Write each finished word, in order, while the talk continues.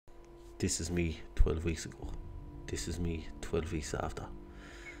This is me 12 weeks ago. This is me 12 weeks after.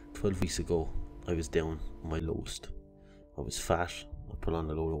 12 weeks ago, I was down on my lowest. I was fat, I put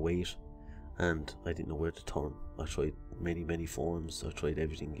on a load of weight, and I didn't know where to turn. I tried many forums, I tried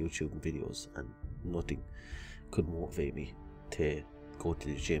everything, YouTube and videos, and nothing could motivate me to go to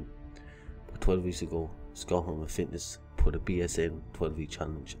the gym. But 12 weeks ago, Herman Fitness put a BSN 12-week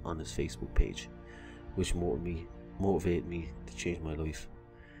challenge on his Facebook page, which motivated me to change my life.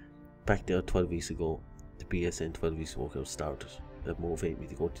 Back there 12 weeks ago, the BSN 12 weeks workout started. It motivated me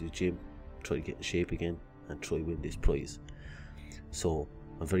to go to the gym, try to get in shape again, and try to win this prize. So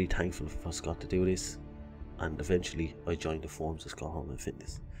I'm very thankful for Scott to do this, and eventually I joined the forums of Herman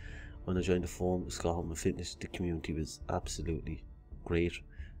Fitness. When I joined the forum of Herman Fitness, the community was absolutely great.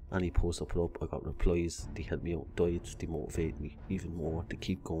 Any post I put up, I got replies. They helped me out with diets, they motivated me even more to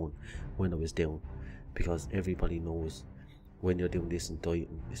keep going when I was down, because everybody knows when you're doing this and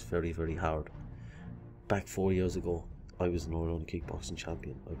dieting, it's very hard. Back 4 years ago, I was an all-round kickboxing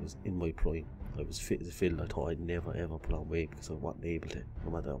champion. I was in my prime. I was fit as a fiddle. I thought I'd never ever put on weight because I wasn't able to,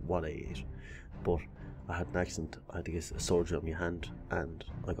 no matter what I ate. But I had an accident. I had to get a surgery on my hand, and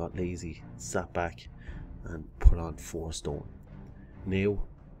I got lazy, sat back, and put on 4 stone. Now,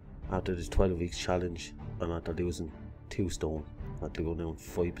 after this 12 weeks challenge, I'm after losing 2 stone. I had to go down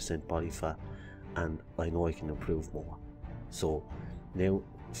 5% body fat, and I know I can improve more. So now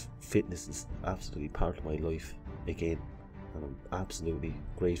fitness is absolutely part of my life again, and I'm absolutely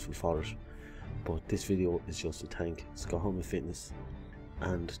grateful for it. But this video is just to thank Herman Fitness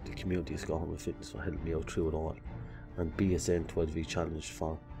and the community of Herman Fitness for helping me out through it all, and BSN 12-week challenge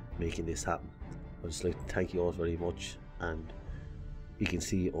for making this happen. I'd just like to thank you all very much, and you can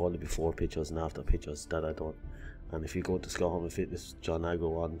see all the before pictures and after pictures that I done. And if you go to Herman Fitness John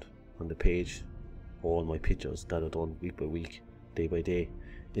Agro on the page, all my pictures that I've done week by week, day by day,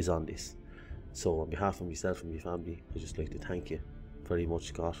 is on this. So on behalf of myself and my family, I'd just like to thank you very much,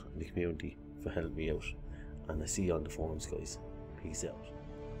 Scott, and the community, for helping me out. And I see you on the forums, guys. Peace out.